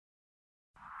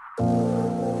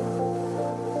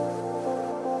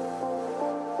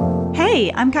Hey,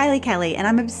 I'm Kylie Kelly, and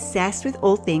I'm obsessed with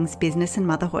all things business and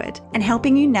motherhood and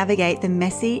helping you navigate the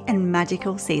messy and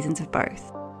magical seasons of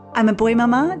both. I'm a boy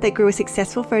mama that grew a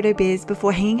successful photo biz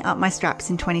before hanging up my straps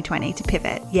in 2020 to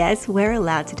pivot. Yes, we're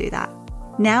allowed to do that.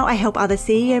 Now I help other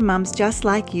CEO mums just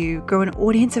like you grow an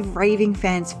audience of raving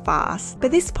fans fast. But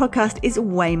this podcast is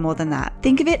way more than that.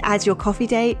 Think of it as your coffee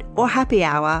date or happy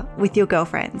hour with your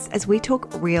girlfriends as we talk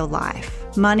real life.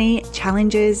 Money,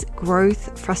 challenges,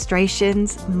 growth,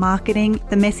 frustrations, marketing,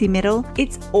 the messy middle,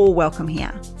 it's all welcome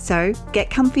here. So get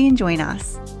comfy and join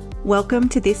us. Welcome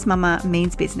to This Mama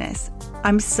Means Business.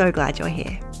 I'm so glad you're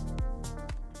here.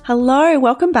 Hello,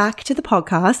 welcome back to the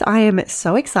podcast. I am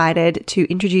so excited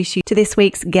to introduce you to this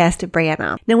week's guest,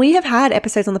 Briana. Now, we have had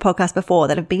episodes on the podcast before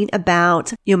that have been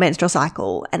about your menstrual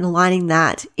cycle and aligning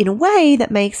that in a way that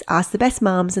makes us the best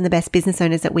mums and the best business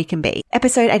owners that we can be.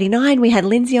 Episode 89, we had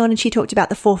Lindsay on and she talked about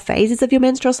the 4 phases of your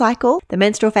menstrual cycle: the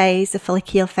menstrual phase, the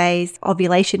follicular phase,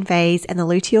 ovulation phase, and the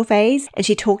luteal phase. And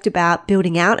she talked about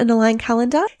building out an aligned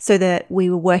calendar so that we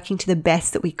were working to the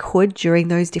best that we could during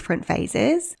those different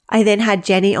phases. I then had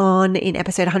Jenny on in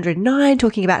episode 109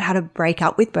 talking about how to break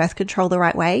up with birth control the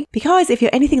right way. Because if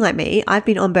you're anything like me, I've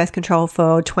been on birth control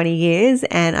for 20 years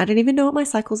and I don't even know what my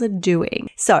cycles are doing.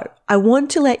 So I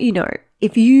want to let you know,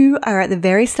 if you are at the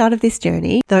very start of this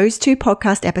journey, those 2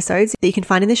 podcast episodes that you can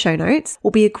find in the show notes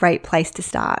will be a great place to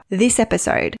start. This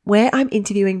episode, where I'm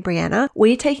interviewing Briana,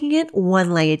 we're taking it one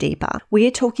layer deeper. We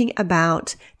are talking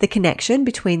about the connection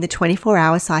between the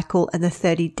 24-hour cycle and the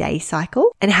 30-day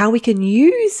cycle and how we can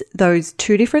use those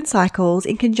 2 different cycles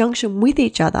in conjunction with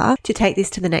each other to take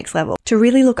this to the next level, to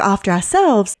really look after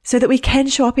ourselves so that we can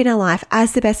show up in our life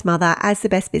as the best mother, as the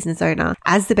best business owner,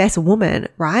 as the best woman,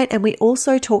 right? And we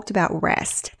also talked about rest.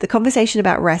 The conversation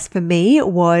about rest for me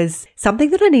was something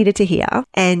that I needed to hear.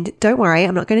 And don't worry,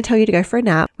 I'm not going to tell you to go for a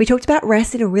nap. We talked about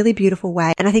rest in a really beautiful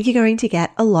way, and I think you're going to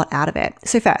get a lot out of it.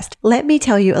 So first, let me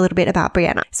tell you a little bit about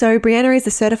Briana. So Briana is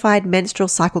a certified menstrual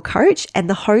cycle coach and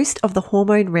the host of the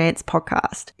Hormone Rants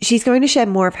podcast. She's going to share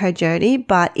more of her journey,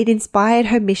 but it inspired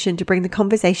her mission to bring the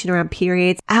conversation around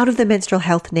periods out of the menstrual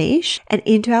health niche and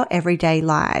into our everyday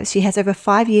lives. She has over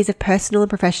 5 years of personal and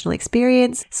professional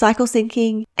experience, cycle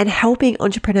syncing, and helping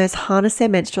entrepreneurs harness their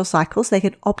menstrual cycle so they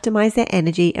can optimize their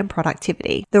energy and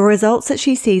productivity. The results that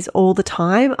she sees all the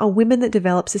time are women that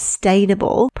develop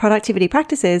sustainable productivity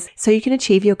practices so you can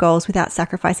achieve your goals without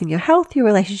sacrificing your health, your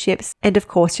relationships, and of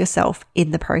course yourself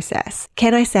in the process.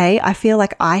 Can I say, I feel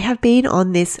like I have been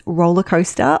on this roller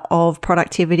coaster of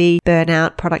productivity,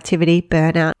 burnout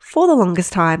for the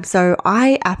longest time. So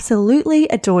I absolutely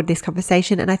adored this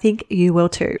conversation and I think you will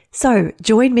too. So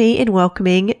join me in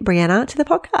welcoming Briana to the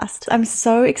podcast. I'm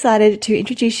so excited to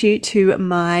introduce you to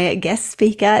my guest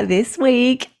speaker this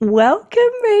week. Welcome,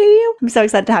 Bri. I'm so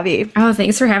excited to have you. Oh,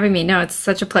 thanks for having me. No, it's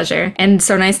such a pleasure. And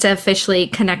so nice to officially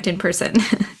connect in person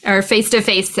or face to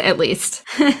face at least.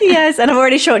 Yes. And I've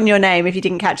already shortened your name if you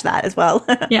didn't catch that as well.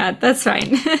 Yeah, that's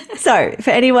fine. So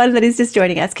for anyone that is just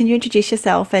joining us, can you introduce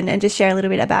yourself and just share a little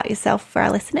bit about yourself for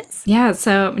our listeners? Yeah.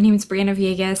 So my name is Briana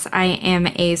Villegas. I am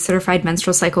a certified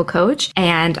menstrual cycle coach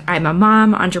and I'm a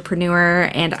mom, entrepreneur,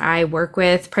 and I work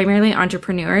with primarily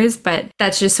entrepreneurs, but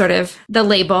that's just sort of the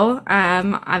label.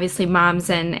 Obviously moms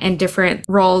and different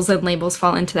roles and labels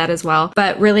fall into that as well,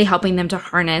 but really helping them to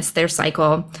harness their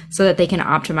cycle so that they can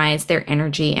optimize their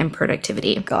energy and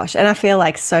productivity. Gosh, and I feel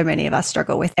like so many of us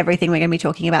struggle with everything we're going to be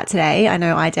talking about today. I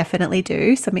know I definitely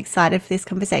do. So I'm excited for this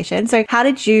conversation. So how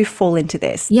did you fall into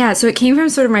this? Yeah, so it came from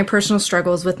sort of my personal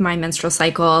struggles with my menstrual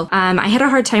cycle. I had a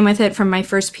hard time with it from my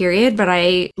first period, but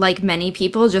I, like many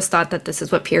people, just thought that this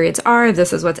is what periods are.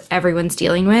 This is what everyone's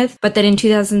dealing with. But then in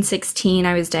 2016,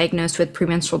 I was diagnosed with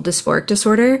premenstrual dysphoric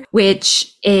disorder,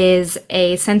 which is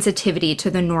a sensitivity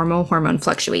to the normal hormone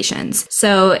fluctuations.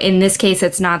 So in this case,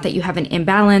 it's not that you have an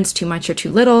imbalance, too much or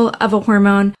too little of a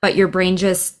hormone, but your brain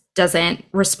just doesn't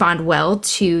respond well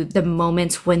to the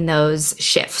moments when those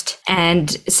shift. And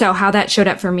so how that showed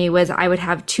up for me was I would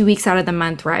have 2 weeks out of the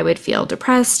month where I would feel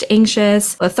depressed,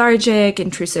 anxious, lethargic,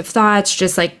 intrusive thoughts,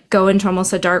 just like go into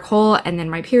almost a dark hole. And then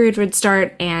my period would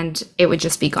start and it would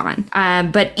just be gone.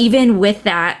 But even with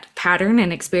that pattern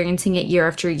and experiencing it year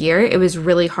after year, it was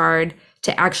really hard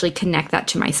to actually connect that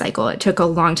to my cycle. It took a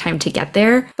long time to get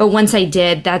there. But once I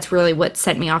did, that's really what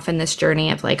set me off in this journey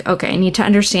of like, okay, I need to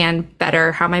understand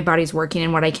better how my body's working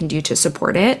and what I can do to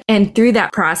support it. And through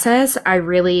that process, I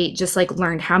really just like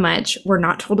learned how much we're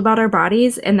not told about our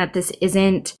bodies and that this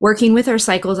isn't working with our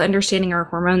cycles, understanding our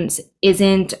hormones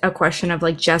isn't a question of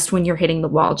like just when you're hitting the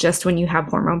wall, just when you have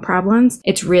hormone problems.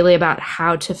 It's really about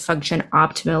how to function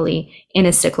optimally in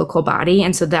a cyclical body.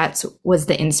 And so that was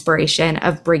the inspiration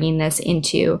of bringing this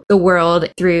into the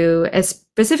world through,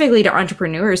 specifically to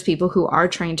entrepreneurs, people who are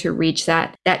trying to reach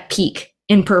that peak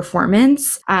in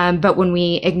performance. But when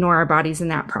we ignore our bodies in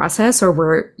that process, or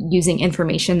we're using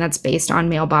information that's based on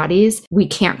male bodies, we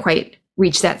can't quite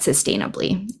reach that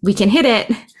sustainably. We can hit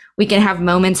it. We can have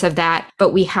moments of that, but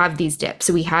we have these dips.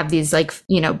 So we have these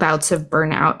bouts of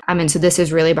burnout. And so this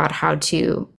is really about how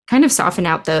to kind of soften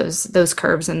out those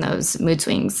curves and those mood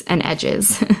swings and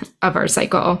edges of our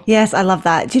cycle. Yes, I love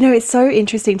that. Do you know, it's so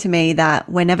interesting to me that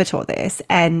we're never taught this.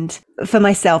 And for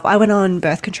myself, I went on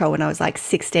birth control when I was like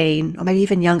 16 or maybe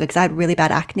even younger because I had really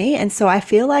bad acne. And so I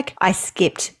feel like I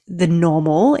skipped the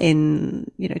normal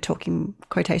in, talking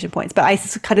quotation points, but I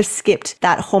kind of skipped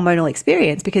that hormonal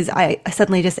experience because I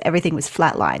suddenly just everything was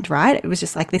flatlined, right? It was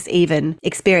just like this even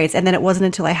experience. And then it wasn't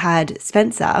until I had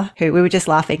Spencer, who we were just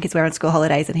laughing because we're on school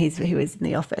holidays and he was in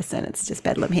the office and it's just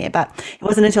bedlam here. But it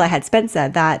wasn't until I had Spencer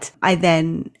that I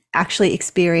then actually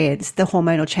experienced the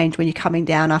hormonal change when you're coming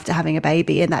down after having a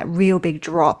baby and that real big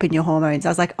drop in your hormones. I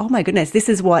was like, oh my goodness, this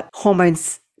is what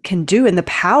hormones can do and the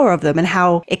power of them, and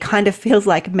how it kind of feels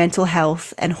like mental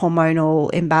health and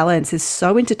hormonal imbalance is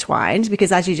so intertwined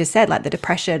because, as you just said, like the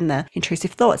depression, the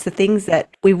intrusive thoughts, the things that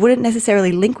we wouldn't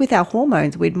necessarily link with our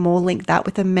hormones, we'd more link that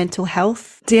with the mental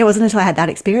health. So yeah, it wasn't until I had that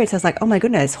experience I was like, oh my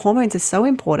goodness, hormones are so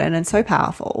important and so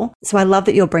powerful. So I love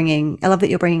that you're bringing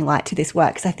light to this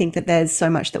work because I think that there's so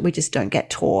much that we just don't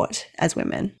get taught as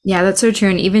women. Yeah, that's so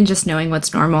true. And even just knowing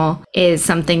what's normal is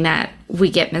something that we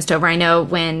get missed over. I know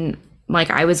when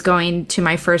I was going to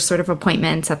my first sort of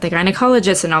appointments at the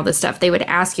gynecologist and all this stuff, they would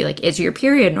ask you, is your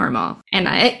period normal? And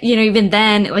I, even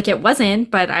then, it wasn't,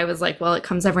 but I was like, well, it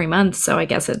comes every month, so I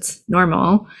guess it's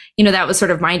normal. That was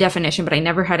sort of my definition, but I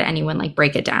never had anyone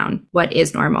break it down. What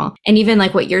is normal? And even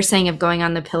what you're saying of going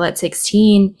on the pill at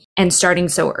 16 and starting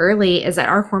so early is that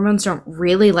our hormones don't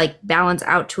really balance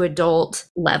out to adult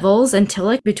levels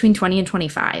until between 20 and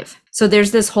 25. So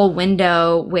there's this whole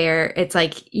window where it's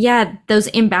those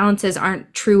imbalances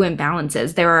aren't true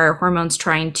imbalances. There are hormones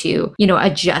trying to,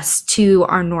 adjust to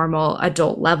our normal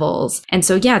adult levels. And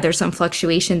so, there's some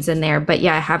fluctuations in there, but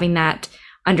having that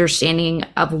understanding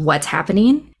of what's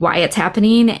happening, why it's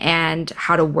happening, and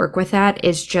how to work with that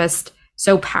is just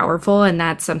so powerful. And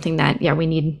that's something that, we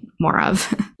need more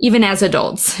of, even as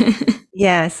adults.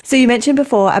 Yes. So you mentioned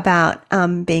before about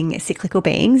being cyclical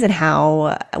beings and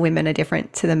how women are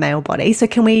different to the male body. So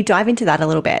can we dive into that a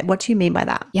little bit? What do you mean by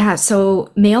that? Yeah.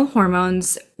 So male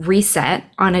hormones reset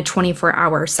on a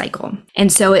 24-hour cycle.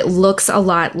 And so it looks a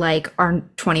lot like our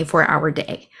 24-hour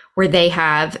day, where they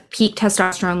have peak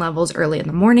testosterone levels early in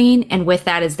the morning. And with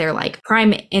that is their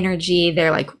prime energy.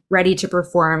 They're ready to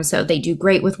perform. So they do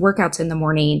great with workouts in the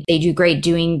morning. They do great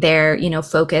doing their,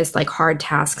 focused, hard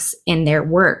tasks in their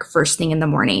work first thing in the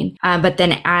morning. But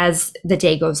then as the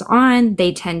day goes on,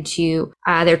 they tend to,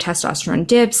 their testosterone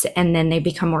dips and then they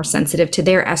become more sensitive to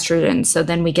their estrogen. So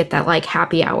then we get that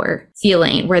happy hour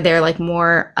feeling where they're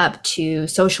more up to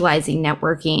socializing,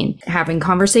 networking, having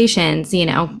conversations,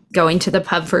 going to the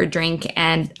pub for a drink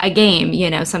and a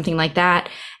game, something like that.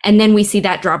 And then we see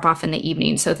that drop off in the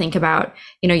evening. So think about,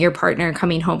 your partner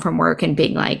coming home from work and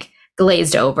being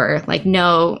glazed over,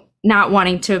 no, not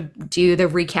wanting to do the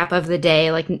recap of the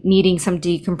day, needing some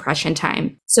decompression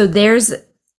time. So there's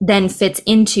then fits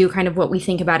into kind of what we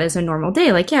think about as a normal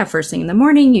day. First thing in the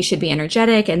morning, you should be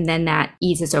energetic, and then that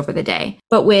eases over the day.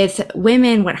 But with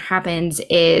women, what happens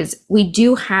is we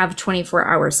do have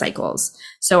 24-hour cycles.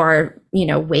 So our,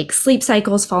 wake sleep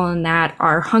cycles fall in that,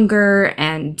 our hunger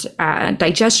and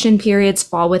digestion periods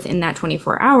fall within that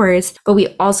 24 hours. But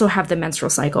we also have the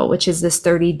menstrual cycle, which is this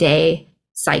 30-day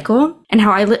cycle. And how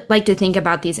I like to think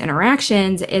about these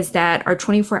interactions is that our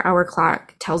 24-hour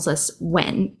clock tells us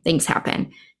when things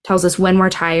happen, tells us when we're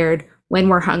tired, when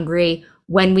we're hungry,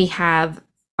 when we have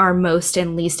our most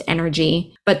and least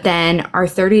energy. But then our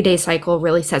 30-day cycle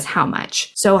really says how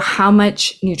much. So how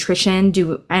much nutrition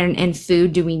and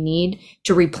food do we need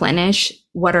to replenish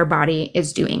what our body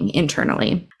is doing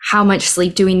internally? How much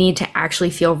sleep do we need to actually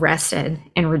feel rested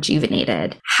and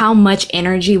rejuvenated? How much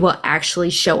energy will actually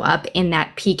show up in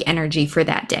that peak energy for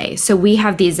that day? So we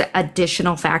have these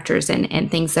additional factors and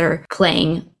things that are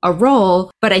playing a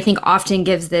role, but I think often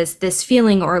gives this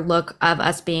feeling or look of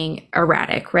us being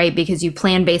erratic, right? Because you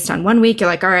plan based on 1 week, you're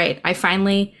all right, I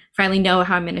finally know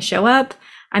how I'm going to show up.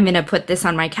 I'm going to put this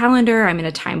on my calendar. I'm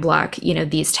going to time block,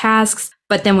 these tasks.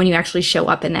 But then when you actually show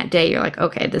up in that day, you're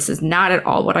okay, this is not at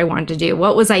all what I wanted to do.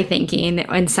 What was I thinking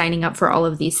and signing up for all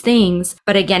of these things?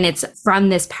 But again, it's from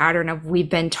this pattern of we've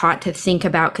been taught to think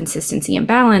about consistency and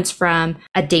balance from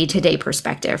a day-to-day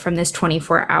perspective, from this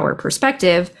 24-hour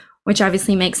perspective, which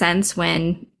obviously makes sense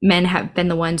when men have been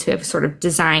the ones who have sort of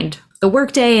designed the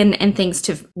workday and things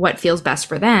to what feels best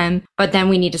for them. But then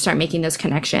we need to start making those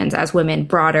connections as women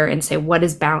broader and say, what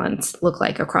does balance look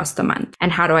like across the month?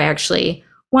 And how do I actually,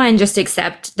 one, just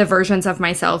accept the versions of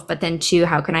myself, but then two,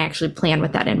 how can I actually plan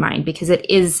with that in mind? Because it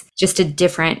is just a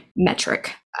different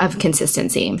metric of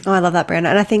consistency. Oh, I love that, Briana.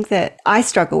 And I think that I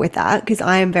struggle with that because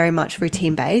I am very much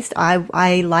routine based.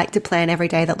 I like to plan every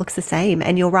day that looks the same.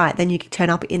 And you're right. Then you turn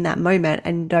up in that moment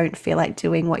and don't feel like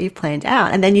doing what you've planned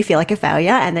out. And then you feel like a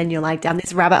failure. And then you're like down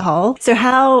this rabbit hole. So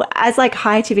how, as like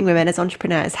high achieving women, as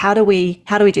entrepreneurs, how do we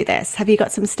do this? Have you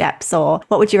got some steps, or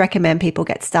what would you recommend people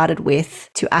get started with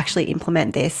to actually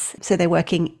implement this? So they're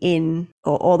working in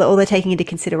or they're taking into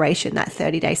consideration that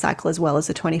 30-day cycle as well as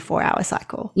the 24-hour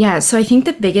cycle. Yeah. So I think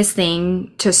the biggest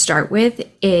thing to start with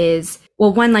is,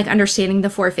 well, one, like understanding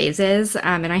the 4 phases.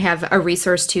 And I have a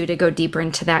resource too to go deeper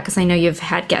into that because I know you've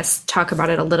had guests talk about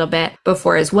it a little bit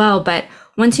before as well. But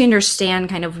once you understand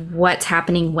kind of what's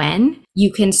happening when,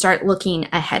 you can start looking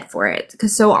ahead for it.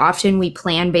 Because so often we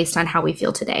plan based on how we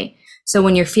feel today. So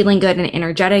when you're feeling good and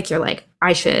energetic, you're like,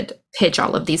 I should pitch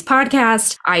all of these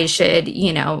podcasts. I should,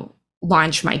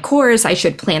 launch my course. I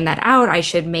should plan that out. I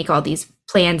should make all these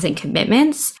plans and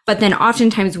commitments. But then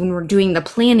oftentimes when we're doing the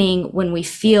planning, when we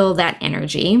feel that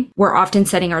energy, we're often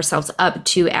setting ourselves up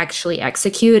to actually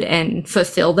execute and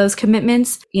fulfill those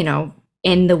commitments,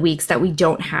 in the weeks that we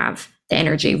don't have the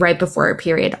energy right before our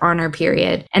period, on our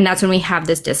period. And that's when we have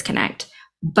this disconnect.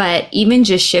 But even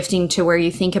just shifting to where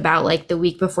you think about like the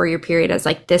week before your period as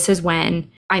like, this is when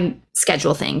I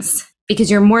schedule things, because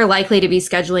you're more likely to be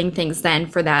scheduling things then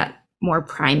for that more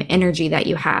prime energy that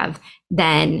you have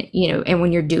than, and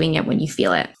when you're doing it, when you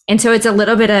feel it. And so it's a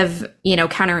little bit of,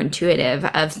 counterintuitive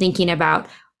of thinking about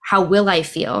how will I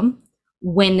feel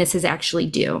when this is actually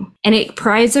due. And it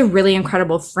provides a really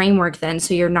incredible framework then.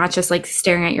 So you're not just like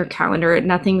staring at your calendar.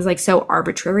 Nothing's like so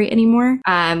arbitrary anymore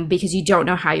because you don't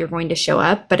know how you're going to show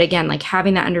up. But again, like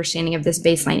having that understanding of this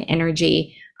baseline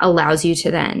energy allows you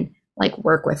to then like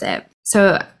work with it.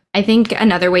 So I think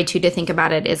another way too to think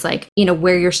about it is like,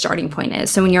 where your starting point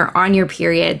is. So when you're on your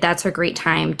period, that's a great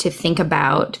time to think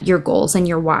about your goals and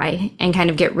your why and kind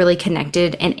of get really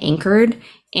connected and anchored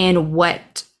in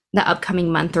what the upcoming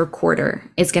month or quarter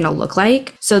is going to look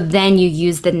like. So then you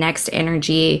use the next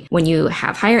energy when you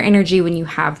have higher energy, when you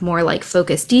have more like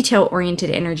focused, detail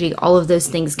oriented energy, all of those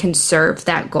things can serve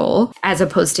that goal as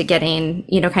opposed to getting,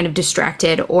 kind of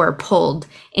distracted or pulled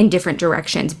in different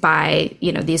directions by,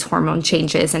 these hormone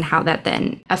changes and how that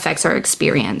then affects our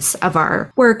experience of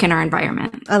our work and our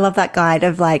environment. I love that guide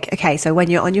of like, okay, so when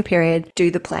you're on your period,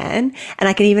 do the plan. And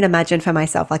I can even imagine for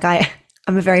myself, like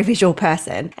I'm a very visual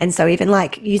person. And so even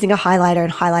like using a highlighter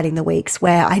and highlighting the weeks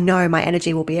where I know my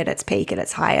energy will be at its peak, at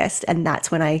its highest. And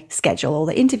that's when I schedule all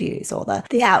the interviews or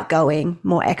the outgoing,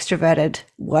 more extroverted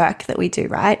work that we do,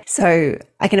 right? So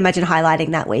I can imagine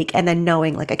highlighting that week and then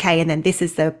knowing like, okay, and then this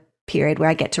is the period where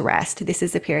I get to rest. This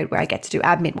is the period where I get to do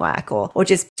admin work or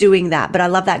just doing that. But I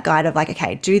love that guide of like,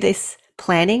 okay, do this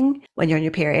planning when you're on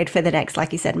your period for the next,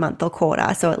 like you said, month or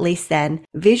quarter. So at least then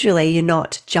visually you're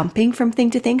not jumping from thing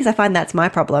to thing, because I find that's my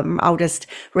problem. I'll just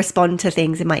respond to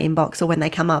things in my inbox or when they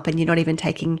come up and you're not even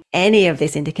taking any of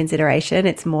this into consideration.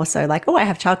 It's more so like, oh, I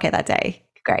have childcare that day.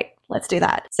 Great. Let's do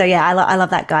that. So yeah, I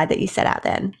love that guide that you set out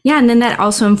then. Yeah. And then that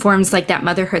also informs like that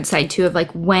motherhood side too of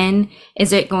like, when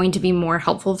is it going to be more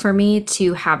helpful for me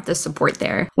to have the support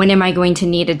there? When am I going to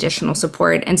need additional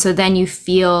support? And so then you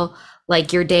feel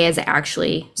like your day is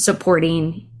actually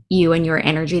supporting you and your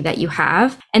energy that you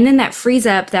have. And then that frees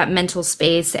up that mental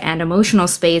space and emotional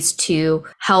space to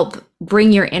help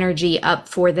bring your energy up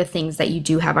for the things that you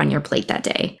do have on your plate that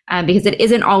day. Because it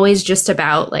isn't always just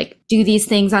about like, do these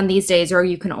things on these days, or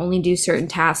you can only do certain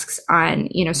tasks on,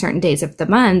 certain days of the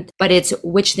month, but it's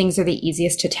which things are the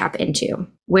easiest to tap into.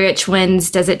 Which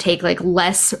ones does it take like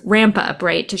less ramp up,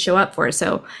 right, to show up for?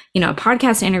 So, a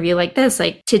podcast interview like this,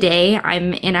 like today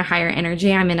I'm in a higher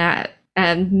energy, I'm in a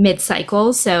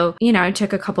mid-cycle. So, I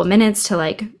took a couple minutes to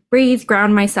like breathe,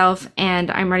 ground myself,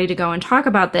 and I'm ready to go and talk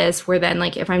about this. Where then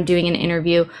like if I'm doing an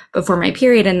interview before my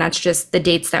period and that's just the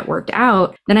dates that worked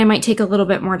out, then I might take a little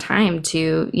bit more time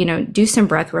to, do some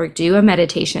breath work, do a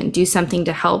meditation, do something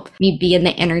to help me be in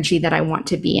the energy that I want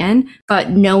to be in. But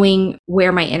knowing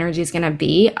where my energy is going to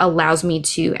be allows me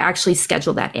to actually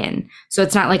schedule that in. So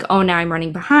it's not like, oh, now I'm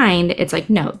running behind. It's like,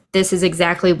 no, this is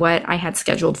exactly what I had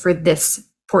scheduled for this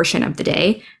portion of the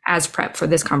day as prep for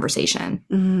this conversation.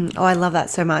 Oh, I love that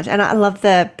so much. And I love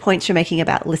the points you're making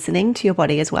about listening to your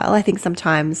body as well. I think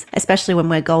sometimes, especially when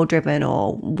we're goal driven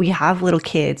or we have little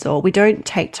kids or we don't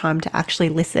take time to actually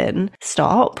listen,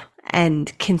 stop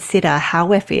and consider how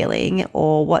we're feeling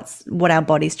or what our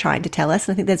body's trying to tell us.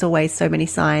 And I think there's always so many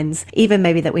signs, even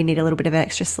maybe that we need a little bit of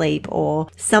extra sleep or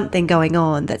something going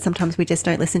on that sometimes we just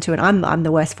don't listen to. And I'm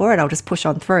the worst for it. I'll just push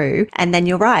on through. And then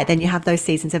you're right. Then you have those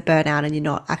seasons of burnout and you're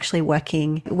not actually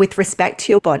working with respect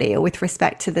to your body or with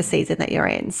respect to the season that you're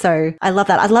in. So I love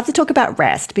that. I'd love to talk about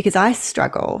rest because I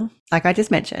struggle. Like I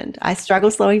just mentioned, I struggle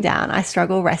slowing down. I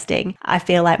struggle resting. I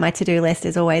feel like my to-do list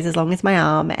is always as long as my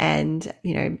arm. And,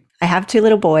 I have 2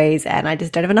 little boys and I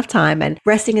just don't have enough time, and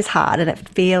resting is hard and it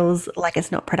feels like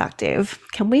it's not productive.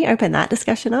 Can we open that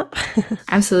discussion up?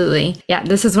 Absolutely. Yeah,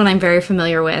 this is one I'm very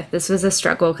familiar with. This was a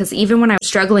struggle because even when I was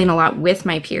struggling a lot with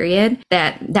my period,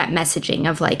 that messaging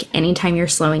of like anytime you're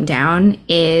slowing down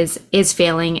is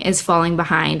failing, is falling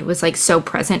behind was like so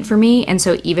present for me. And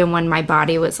so even when my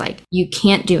body was like, you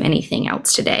can't do anything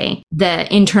else today,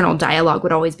 the internal dialogue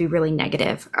would always be really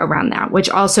negative around that,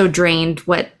 which also drained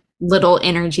what little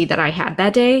energy that I had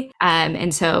that day.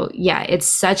 And so, yeah, it's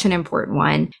such an important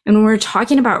one. And when we're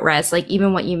talking about rest, like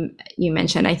even what you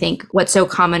mentioned, I think what's so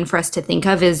common for us to think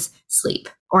of is sleep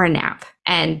or a nap.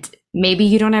 And maybe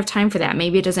you don't have time for that.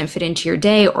 Maybe it doesn't fit into your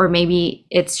day, or maybe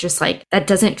it's just like, that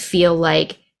doesn't feel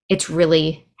like it's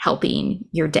really helping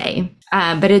your day.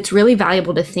 But it's really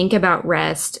valuable to think about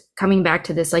rest, coming back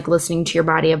to this, like listening to your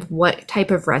body of what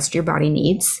type of rest your body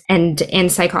needs. And in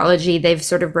psychology, they've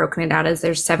sort of broken it out as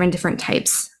there's 7 different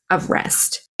types of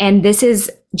rest. And this is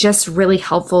just really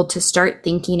helpful to start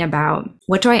thinking about,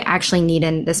 what do I actually need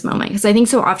in this moment? Because I think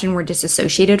so often we're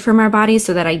disassociated from our bodies.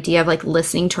 So that idea of like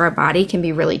listening to our body can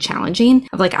be really challenging,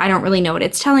 of like, I don't really know what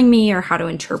it's telling me or how to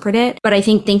interpret it. But I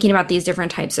think thinking about these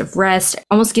different types of rest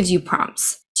almost gives you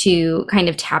prompts to kind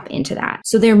of tap into that.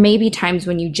 So there may be times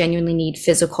when you genuinely need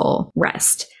physical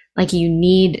rest, like you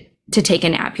need to take a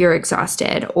nap, you're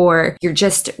exhausted, or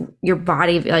your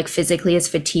body like physically is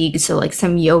fatigued. So like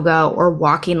some yoga or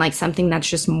walking, like something that's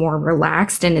just more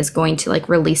relaxed and is going to like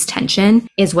release tension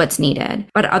is what's needed.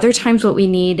 But other times what we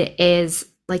need is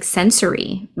like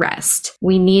sensory rest.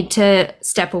 We need to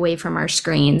step away from our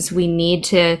screens. We need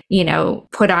to,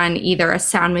 put on either a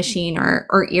sound machine or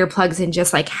earplugs and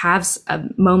just like have a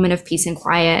moment of peace and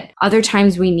quiet. Other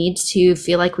times we need to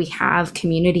feel like we have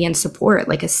community and support,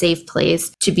 like a safe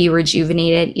place to be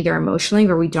rejuvenated, either emotionally,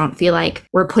 where we don't feel like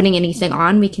we're putting anything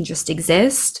on. We can just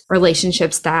exist.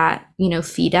 Relationships that,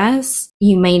 feed us.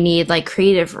 You may need like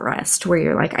creative rest where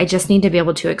you're like, I just need to be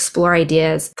able to explore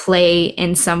ideas, play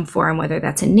in some form, whether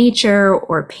that's in nature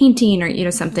or painting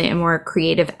or, something, a more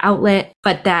creative outlet,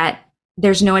 but that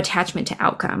there's no attachment to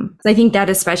outcome. I think that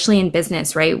especially in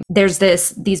business, right? There's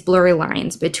these blurry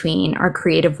lines between our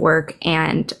creative work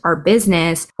and our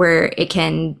business where it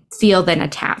can feel then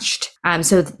attached.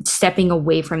 So stepping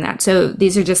away from that. So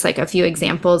these are just like a few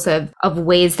examples of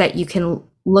ways that you can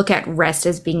look at rest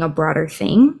as being a broader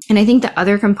thing. And I think the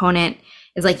other component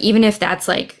is like, even if that's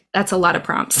a lot of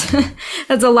prompts,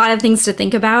 that's a lot of things to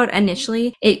think about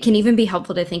initially. It can even be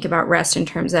helpful to think about rest in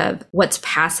terms of what's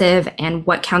passive and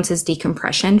what counts as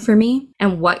decompression for me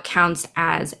and what counts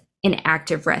as an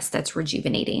active rest that's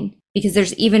rejuvenating. Because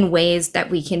there's even ways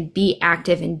that we can be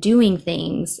active in doing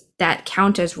things that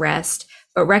count as rest,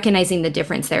 but recognizing the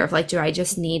difference there of like, do I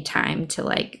just need time to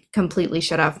like completely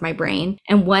shut off my brain?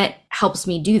 And what helps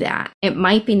me do that? It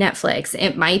might be Netflix.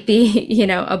 It might be,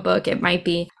 a book. It might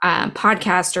be a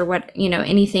podcast or what,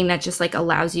 anything that just like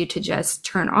allows you to just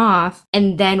turn off.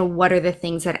 And then what are the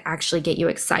things that actually get you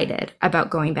excited about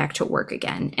going back to work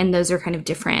again? And those are kind of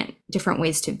different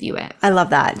ways to view it. I love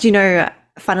that. Do you know,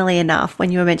 funnily enough, when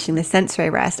you were mentioning the sensory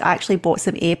rest, I actually bought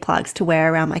some earplugs to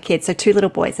wear around my kids. So 2 little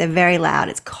boys, they're very loud.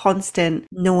 It's constant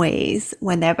noise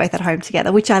when they're both at home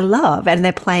together, which I love. And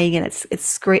they're playing and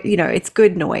it's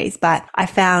good noise. But I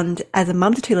found as a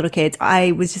mum to 2 little kids,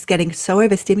 I was just getting so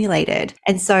overstimulated.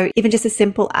 And so even just a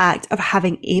simple act of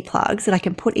having earplugs that I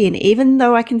can put in, even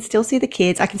though I can still see the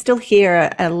kids, I can still hear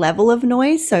a level of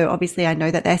noise. So obviously I know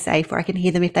that they're safe, or I can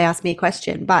hear them if they ask me a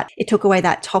question, but it took away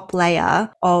that top layer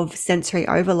of sensory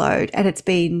overload. And it's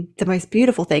been the most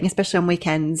beautiful thing, especially on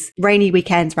weekends, rainy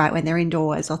weekends, right, when they're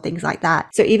indoors or things like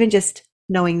that. So even just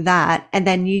knowing that, and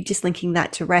then you just linking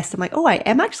that to rest, I'm like, oh, I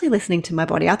am actually listening to my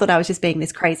body. I thought I was just being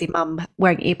this crazy mum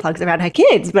wearing earplugs around her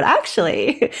kids, but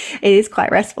actually it is quite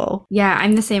restful. Yeah,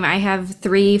 I'm the same. I have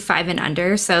 3, 5 and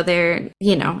under. So they're,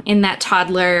 in that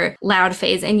toddler loud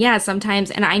phase. And yeah,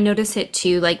 sometimes, and I notice it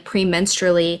too, like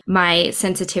premenstrually, my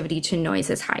sensitivity to noise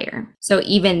is higher. So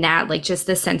even that, like just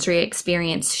the sensory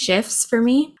experience shifts for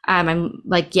me. I'm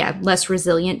like, less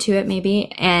resilient to it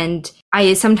maybe. And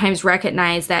I sometimes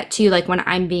recognize that too, like when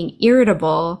I'm being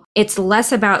irritable, it's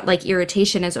less about like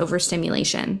irritation as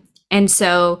overstimulation. And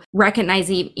so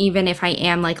recognizing, even if I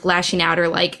am like lashing out or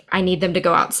like I need them to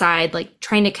go outside, like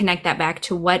trying to connect that back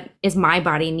to what is my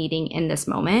body needing in this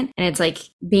moment. And it's like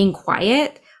being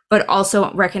quiet, but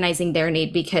also recognizing their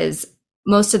need, because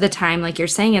most of the time, like you're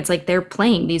saying, it's like they're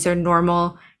playing. These are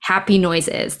normal, happy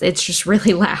noises. It's just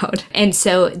really loud. And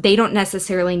so they don't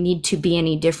necessarily need to be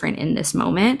any different in this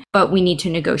moment, but we need to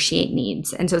negotiate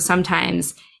needs. And so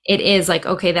sometimes it is like,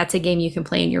 okay, that's a game you can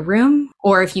play in your room.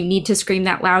 Or if you need to scream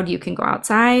that loud, you can go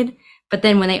outside. But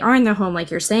then when they are in the home,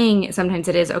 like you're saying, sometimes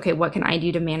it is, okay, what can I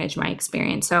do to manage my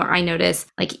experience? So I notice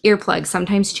like earplugs,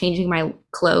 sometimes changing my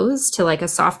clothes to like a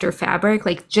softer fabric,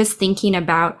 like just thinking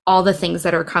about all the things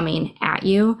that are coming at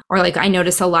you. Or like I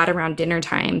notice a lot around dinner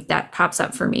time that pops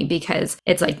up for me, because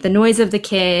it's like the noise of the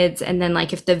kids. And then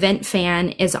like if the vent fan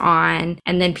is on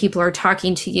and then people are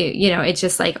talking to you, you know, it's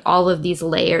just like all of these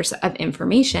layers of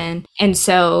information. And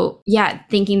so, yeah,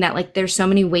 thinking that like there's so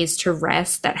many ways to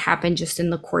rest that happen just in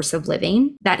the course of living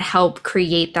that help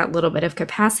create that little bit of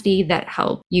capacity that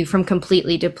help you from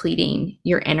completely depleting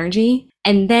your energy.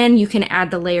 And then you can add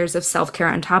the layers of self-care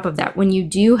on top of that. When you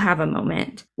do have a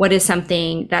moment, what is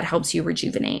something that helps you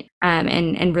rejuvenate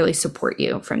and really support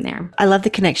you from there? I love the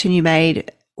connection you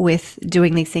made with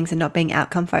doing these things and not being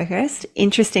outcome focused.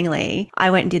 Interestingly,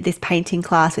 I went and did this painting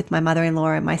class with my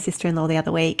mother-in-law and my sister-in-law the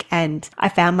other week, and I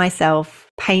found myself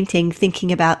painting,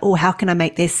 thinking about, oh, how can I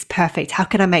make this perfect? How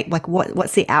can I make, like,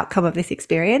 what's the outcome of this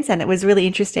experience? And it was really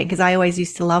interesting because I always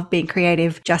used to love being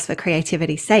creative just for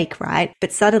creativity's sake, right?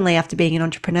 But suddenly, after being an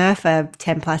entrepreneur for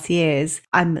 10 plus years,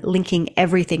 I'm linking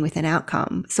everything with an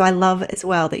outcome. So I love as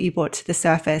well that you brought to the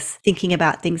surface thinking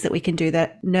about things that we can do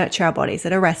that nurture our bodies,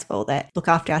 that are restful, that look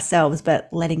after ourselves, but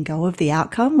letting go of the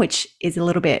outcome, which is a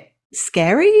little bit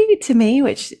scary to me,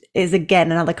 which is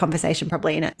again another conversation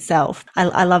probably in itself.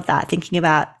 I love that, thinking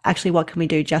about actually what can we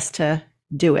do just to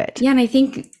do it. Yeah, and I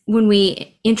think when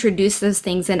we introduce those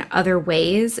things in other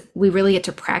ways, we really get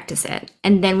to practice it.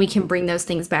 And then we can bring those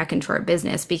things back into our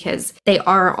business because they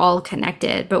are all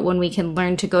connected. But when we can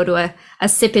learn to go to a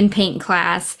sip and paint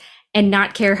class and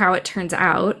not care how it turns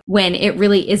out, when it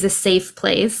really is a safe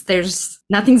place,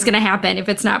 nothing's going to happen if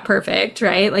it's not perfect,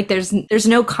 right? Like there's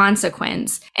no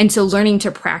consequence. And so learning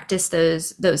to practice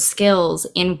those skills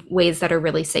in ways that are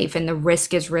really safe and the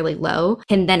risk is really low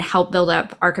can then help build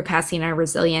up our capacity and our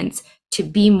resilience to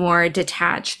be more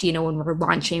detached, you know, when we're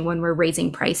launching, when we're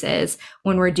raising prices,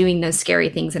 when we're doing those scary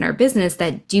things in our business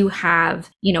that do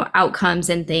have, you know, outcomes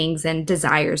and things and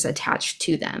desires attached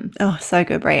to them. Oh, so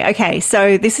good, Brie. Okay,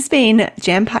 so this has been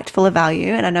jam-packed full of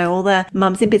value. And I know all the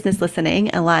mums in business listening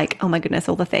are like, oh my goodness,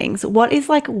 all the things. What is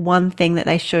like one thing that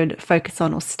they should focus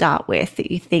on or start with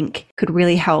that you think could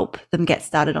really help them get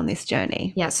started on this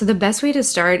journey? Yeah, so the best way to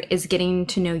start is getting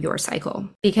to know your cycle,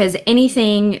 because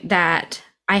anything that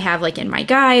I have like in my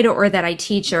guide or that I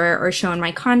teach or show in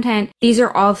my content, these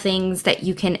are all things that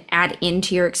you can add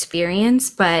into your experience.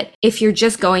 But if you're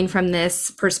just going from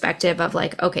this perspective of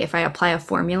like, okay, if I apply a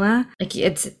formula, like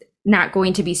it's not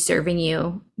going to be serving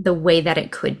you the way that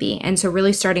it could be. And so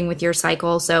really starting with your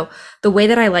cycle. So the way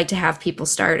that I like to have people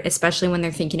start, especially when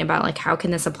they're thinking about like, how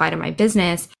can this apply to my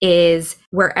business, is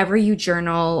wherever you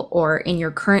journal or in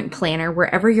your current planner,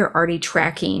 wherever you're already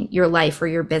tracking your life or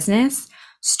your business,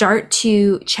 start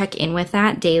to check in with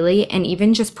that daily, and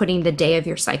even just putting the day of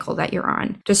your cycle that you're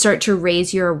on to start to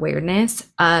raise your awareness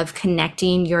of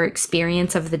connecting your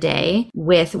experience of the day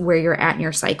with where you're at in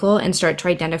your cycle and start to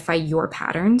identify your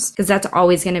patterns, because that's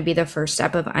always going to be the first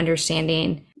step of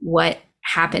understanding what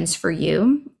happens for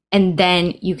you. And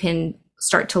then you can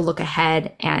start to look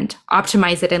ahead and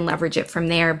optimize it and leverage it from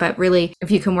there. But really,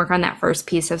 if you can work on that first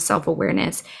piece of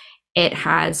self-awareness, it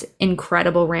has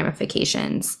incredible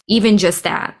ramifications. Even just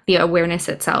that, the awareness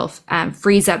itself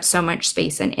frees up so much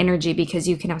space and energy because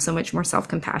you can have so much more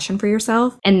self-compassion for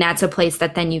yourself. And that's a place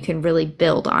that then you can really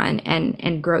build on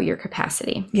and grow your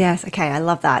capacity. Yes. Okay. I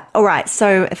love that. All right.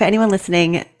 So for anyone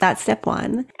listening, that's step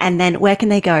one. And then where can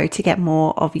they go to get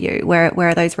more of you? Where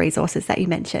are those resources that you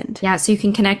mentioned? Yeah. So you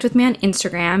can connect with me on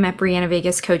Instagram at Briana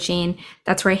Vegas Coaching.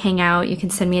 That's where I hang out. You can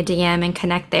send me a DM and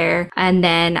connect there. And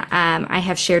then I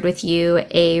have shared with you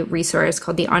a resource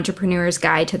called the Entrepreneur's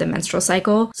Guide to the Menstrual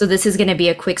Cycle. So this is going to be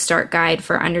a quick start guide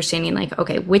for understanding like,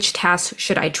 okay, which tasks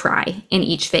should I try in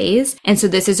each phase? And so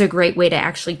this is a great way to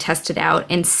actually test it out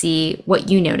and see what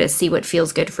you notice, see what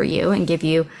feels good for you, and give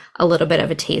you a little bit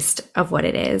of a taste of what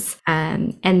it is.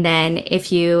 And then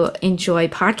if you enjoy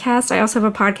podcasts, I also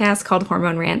have a podcast called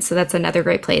Hormone Rant. So that's another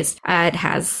great place. It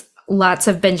has lots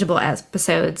of bingeable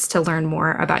episodes to learn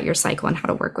more about your cycle and how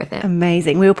to work with it.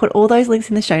 Amazing. We will put all those links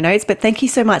in the show notes, but thank you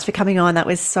so much for coming on. That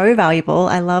was so valuable.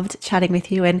 I loved chatting with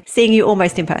you and seeing you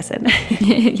almost in person.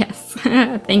 Yes.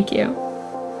 Thank you.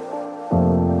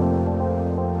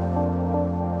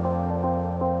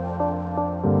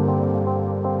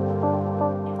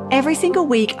 Every single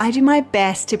week, I do my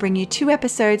best to bring you 2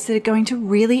 episodes that are going to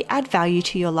really add value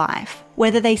to your life,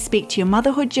 whether they speak to your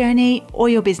motherhood journey or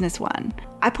your business one.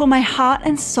 I pour my heart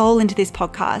and soul into this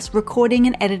podcast, recording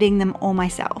and editing them all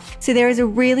myself. So there is a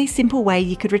really simple way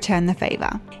you could return the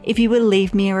favor. If you would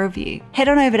leave me a review, head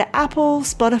on over to Apple,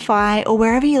 Spotify, or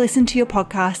wherever you listen to your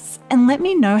podcasts and let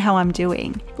me know how I'm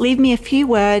doing. Leave me a few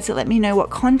words that let me know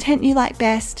what content you like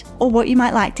best or what you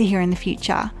might like to hear in the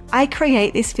future. I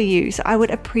create this for you, so I would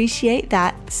appreciate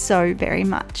that so very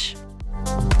much.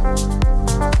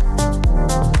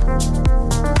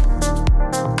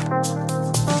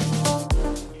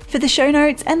 For the show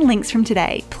notes and links from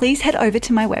today, please head over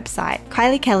to my website,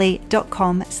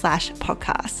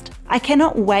 kyliekelly.com/podcast. I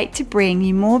cannot wait to bring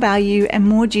you more value and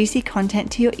more juicy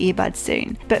content to your earbuds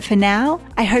soon. But for now,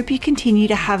 I hope you continue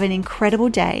to have an incredible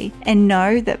day and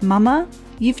know that mama,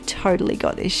 you've totally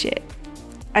got this shit.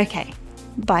 Okay,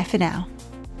 bye for now.